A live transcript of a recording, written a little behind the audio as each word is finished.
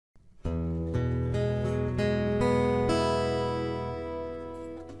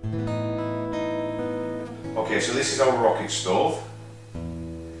Okay, so this is our rocket stove.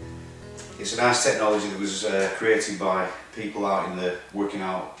 It's a nice technology that was created by people working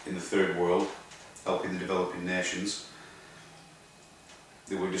out in the third world, helping the developing nations.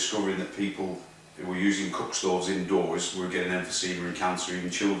 They were discovering that people who were using cook stoves indoors were getting emphysema and cancer,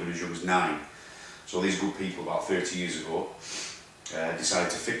 even children as young as 9. So these good people about 30 years ago decided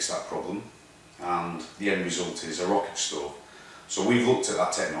to fix that problem, and the end result is a rocket stove. So we've looked at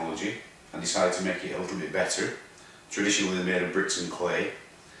that technology and decided to make it a little bit better. Traditionally they're made of bricks and clay,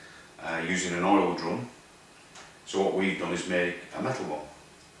 using an oil drum. So what we've done is made a metal one,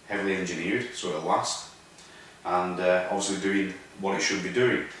 heavily engineered so it'll last, and obviously doing what it should be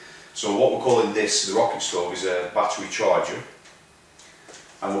doing. So what we're calling this, the rocket stove, is a battery charger,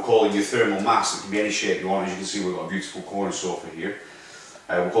 and we're calling your thermal mass, that can be any shape you want. As you can see, we've got a beautiful corner sofa here.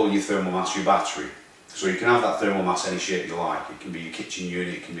 We're calling your thermal mass your battery. So you can have that thermal mass any shape you like. It can be your kitchen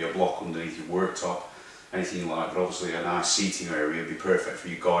unit, it can be a block underneath your worktop, anything you like, but obviously a nice seating area would be perfect for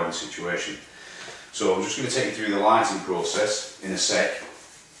your garden situation. So I'm just going to take you through the lighting process in a sec,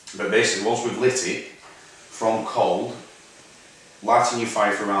 but basically once we've lit it from cold, lighting your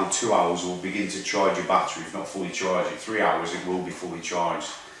fire for around 2 hours will begin to charge your battery. If not fully charged, in 3 hours it will be fully charged.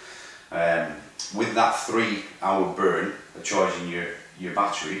 With that 3-hour burn of charging your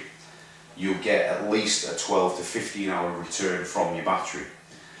battery, you'll get at least a 12 to 15 hour return from your battery.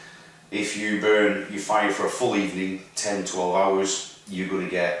 If you burn your fire for a full evening, 10-12 hours, you're going to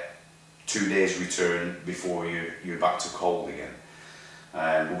get 2 days return before you're back to cold again.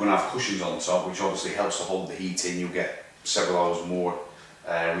 We're going to have cushions on top, which obviously helps to hold the heat in. You'll get several hours more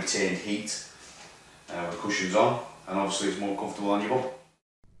retained heat with cushions on, and obviously it's more comfortable on your bum.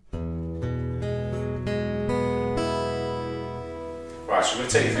 Right, so I'm going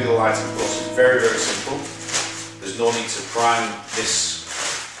to take you through the lighting process. It's very, very simple. There's no need to prime this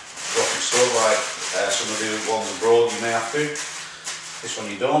rocket stove like some of the ones abroad you may have to. This one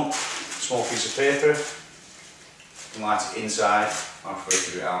you don't. Small piece of paper. You can light it inside. I prefer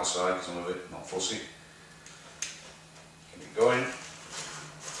to do it outside because I'm a bit not fussy. Get it going.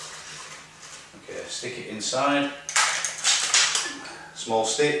 Okay, stick it inside. Small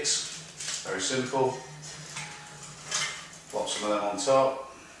sticks. Very simple. Plop some of them on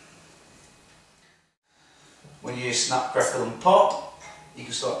top. When you snap, crackle and pop, you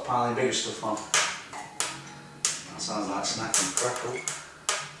can start piling bigger stuff on. That sounds like snap and crackle.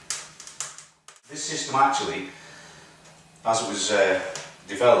 This system actually, as it was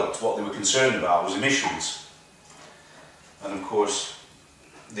developed, what they were concerned about was emissions. And of course,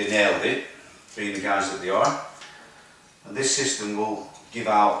 they nailed it, being the guys that they are. And this system will give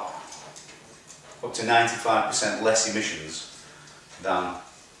out up to 95% less emissions than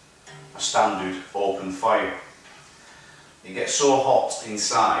a standard open fire. It gets so hot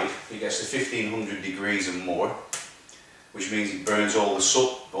inside, it gets to 1500 degrees and more, which means it burns all the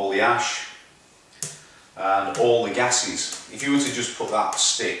soot, all the ash, and all the gases. If you were to just put that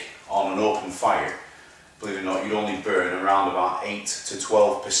stick on an open fire, believe it or not, you'd only burn around about 8 to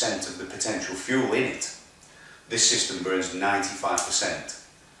 12% of the potential fuel in it. This system burns 95%.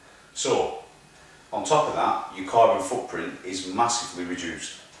 So, on top of that, your carbon footprint is massively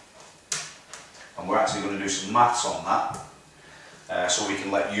reduced. And we're actually going to do some maths on that, so we can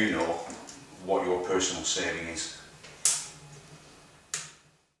let you know what your personal saving is.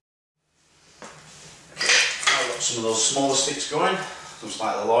 Okay, I've got some of those smaller sticks going, some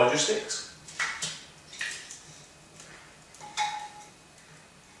slightly larger sticks.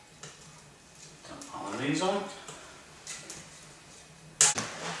 Pile these on.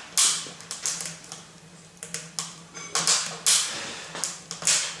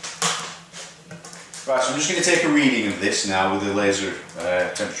 Right, so I'm just going to take a reading of this now with the laser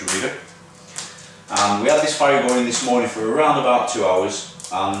temperature reader. And we had this fire going this morning for around about 2 hours,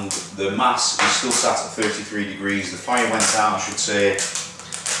 and the mass is still sat at 33 degrees. The fire went out, I should say,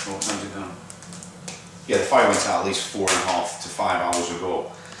 what time is it now? Yeah, the fire went out at least 4.5 to 5 hours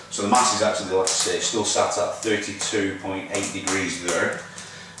ago. So the mass is actually, like I say, still sat at 32.8 degrees there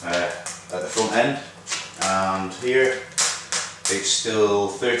at the front end, and here it's still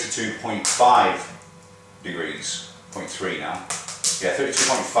 32.5 degrees, 0.3 now. Yeah,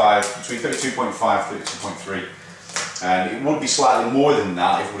 32.5, between 32.5 and 32.3. And it would be slightly more than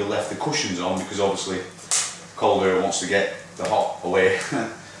that if we had left the cushions on, because obviously cold air wants to get the hot away.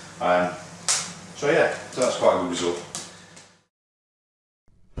 So yeah, so that's quite a good result.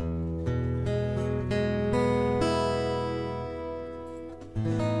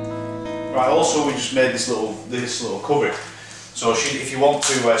 Right, also we just made this little cupboard. So if you want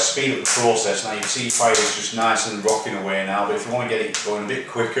to speed up the process, now you see fire is just nice and rocking away now, but if you want to get it going a bit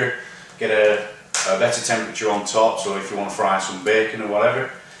quicker, get a a better temperature on top, so if you want to fry some bacon or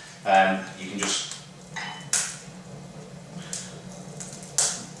whatever, you can just,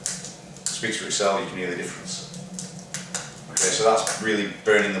 speaks for itself, you can hear the difference. Okay, so that's really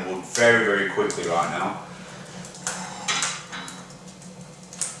burning the wood very, very quickly right now.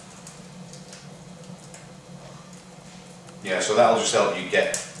 Yeah, so that'll just help you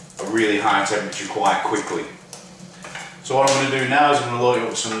get a really high temperature quite quickly. So what I'm going to do now is I'm going to load it up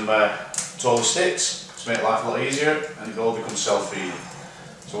with some taller sticks to make life a lot easier, and it all becomes self-feeding.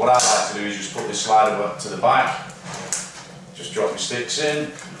 So what I like to do is just put this slider up to the back, just drop my sticks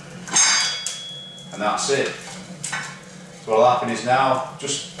in, and that's it. So what'll happen is now,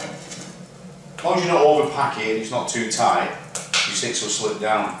 just as long as you're not overpack it and it's not too tight, your sticks will slip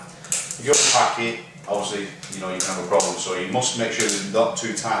down. If you overpack it, obviously, you know, you can have a problem, so you must make sure they're not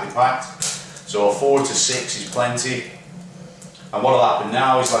too tightly packed. So 4 to 6 is plenty. And what will happen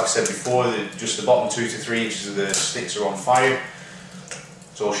now is, like I said before, just the bottom 2 to 3 inches of the sticks are on fire.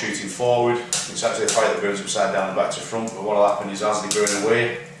 It's all shooting forward. It's actually a fire that burns upside down and back to front, but what will happen is as they burn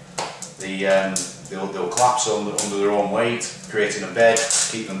away, they'll collapse under their own weight, creating a bed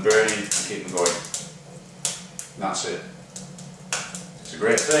to keep them burning and keep them going. And that's it. It's a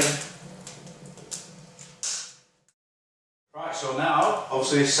great thing. Right, so now,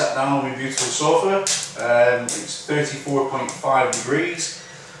 obviously sat down on my beautiful sofa. It's 34.5 degrees.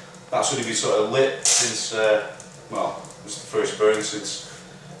 That's only been sort of lit since, well, it's the first burn since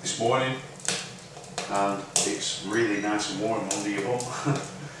this morning. And it's really nice and warm under your bum.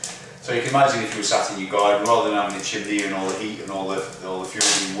 So you can imagine if you were sat in your garden, rather than having a chimney and all the heat and all the fuel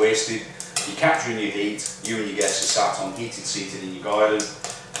being wasted, you're capturing your heat. You and your guests are sat on heated seating in your garden.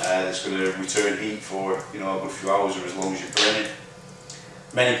 That's going to return heat for, you know, a good few hours or as long as you're burning.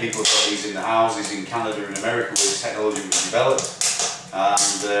 Many people have got these in the houses in Canada and America where this technology was developed,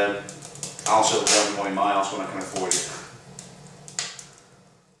 and I'll certainly have one in my house when I can afford it.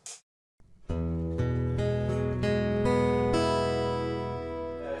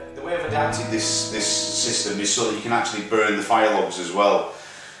 The way I've adapted this system is so that you can actually burn the fire logs as well.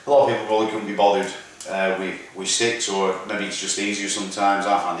 A lot of people probably couldn't be bothered with sticks, or maybe it's just easier sometimes.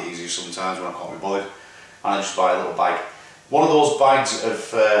 I find it easier sometimes when I can't be bothered, and I just buy a little bag. One of those bags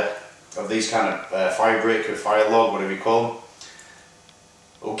of these kind of fire brick or fire log, whatever you call them,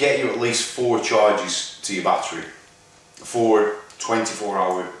 will get you at least 4 charges to your battery. 4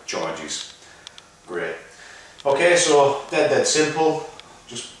 24-hour charges. Great. Okay, so dead simple.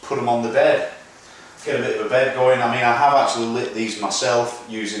 Just put them on the bed. Get a bit of a bed going. I mean, I have actually lit these myself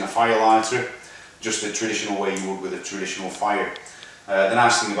using a fire lighter, just the traditional way you would with a traditional fire. The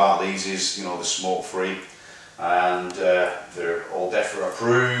nice thing about these is, you know, they're smoke free, and they're all DEFRA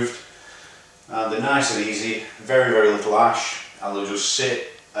approved, and they're nice and easy, very little ash, and they'll just sit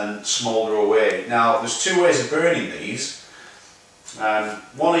and smoulder away. Now there's 2 ways of burning these.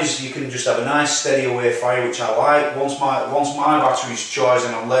 One is you can just have a nice steady away fire, which I like. Once my battery's charged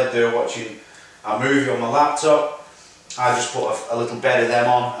and I'm led there watching a movie on my laptop, I just put a little bed of them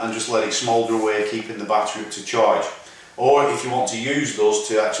on and just let it smoulder away, keeping the battery up to charge. Or if you want to use those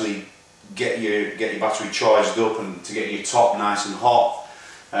to actually get your battery charged up and to get your top nice and hot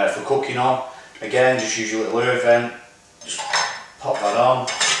for cooking on, again, just use your little air vent, just pop that on,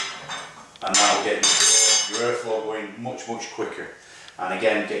 and that will get your airflow going much quicker, and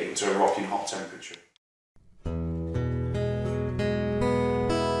again get you to a rocking hot temperature.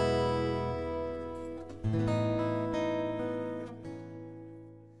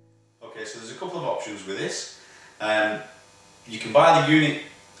 Okay, so there's a couple of options with this. You can buy the unit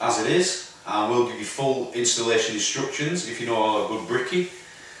as it is, and we'll give you full installation instructions if you know a good brickie.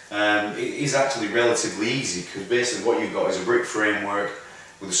 It is actually relatively easy, because basically what you've got is a brick framework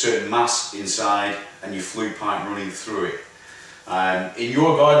with a certain mass inside and your flue pipe running through it. In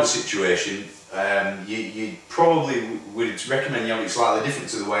your garden situation, you probably would recommend you have it slightly different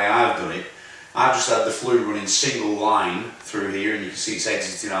to the way I've done it. I've just had the flue running single line through here, and you can see it's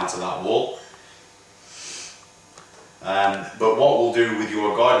exiting out of that wall. But what we'll do with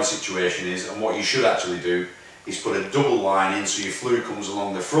your garden situation is, and what you should actually do, is put a double line in, so your flue comes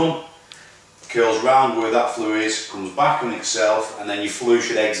along the front, curls round where that flue is, comes back on itself, and then your flue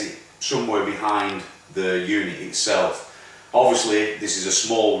should exit somewhere behind the unit itself. Obviously this is a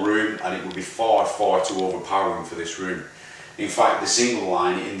small room and it would be far too overpowering for this room. In fact, the single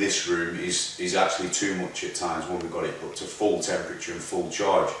line in this room is actually too much at times when we've got it up to full temperature and full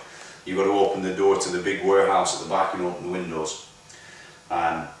charge. You've got to open the door to the big warehouse at the back and open the windows.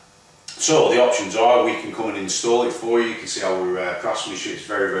 So the options are, we can come and install it for you. You can see our craftsmanship is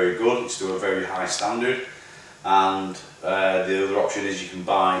very good. It's to a very high standard. and the other option is you can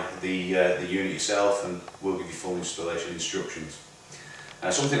buy the unit yourself, and we'll give you full installation instructions.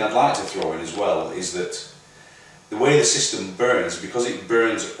 Something I'd like to throw in as well is that the way the system burns, because it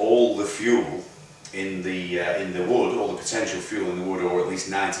burns all the fuel in the wood, all the potential fuel in the wood, or at least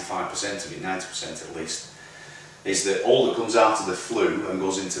 95% of it, 90% at least, is that all that comes out of the flue and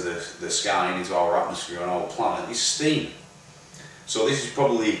goes into the sky and into our atmosphere on our planet is steam. So this is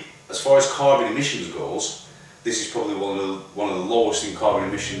probably, as far as carbon emissions goes, this is probably one of the lowest in carbon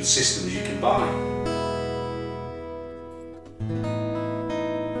emissions systems you can buy.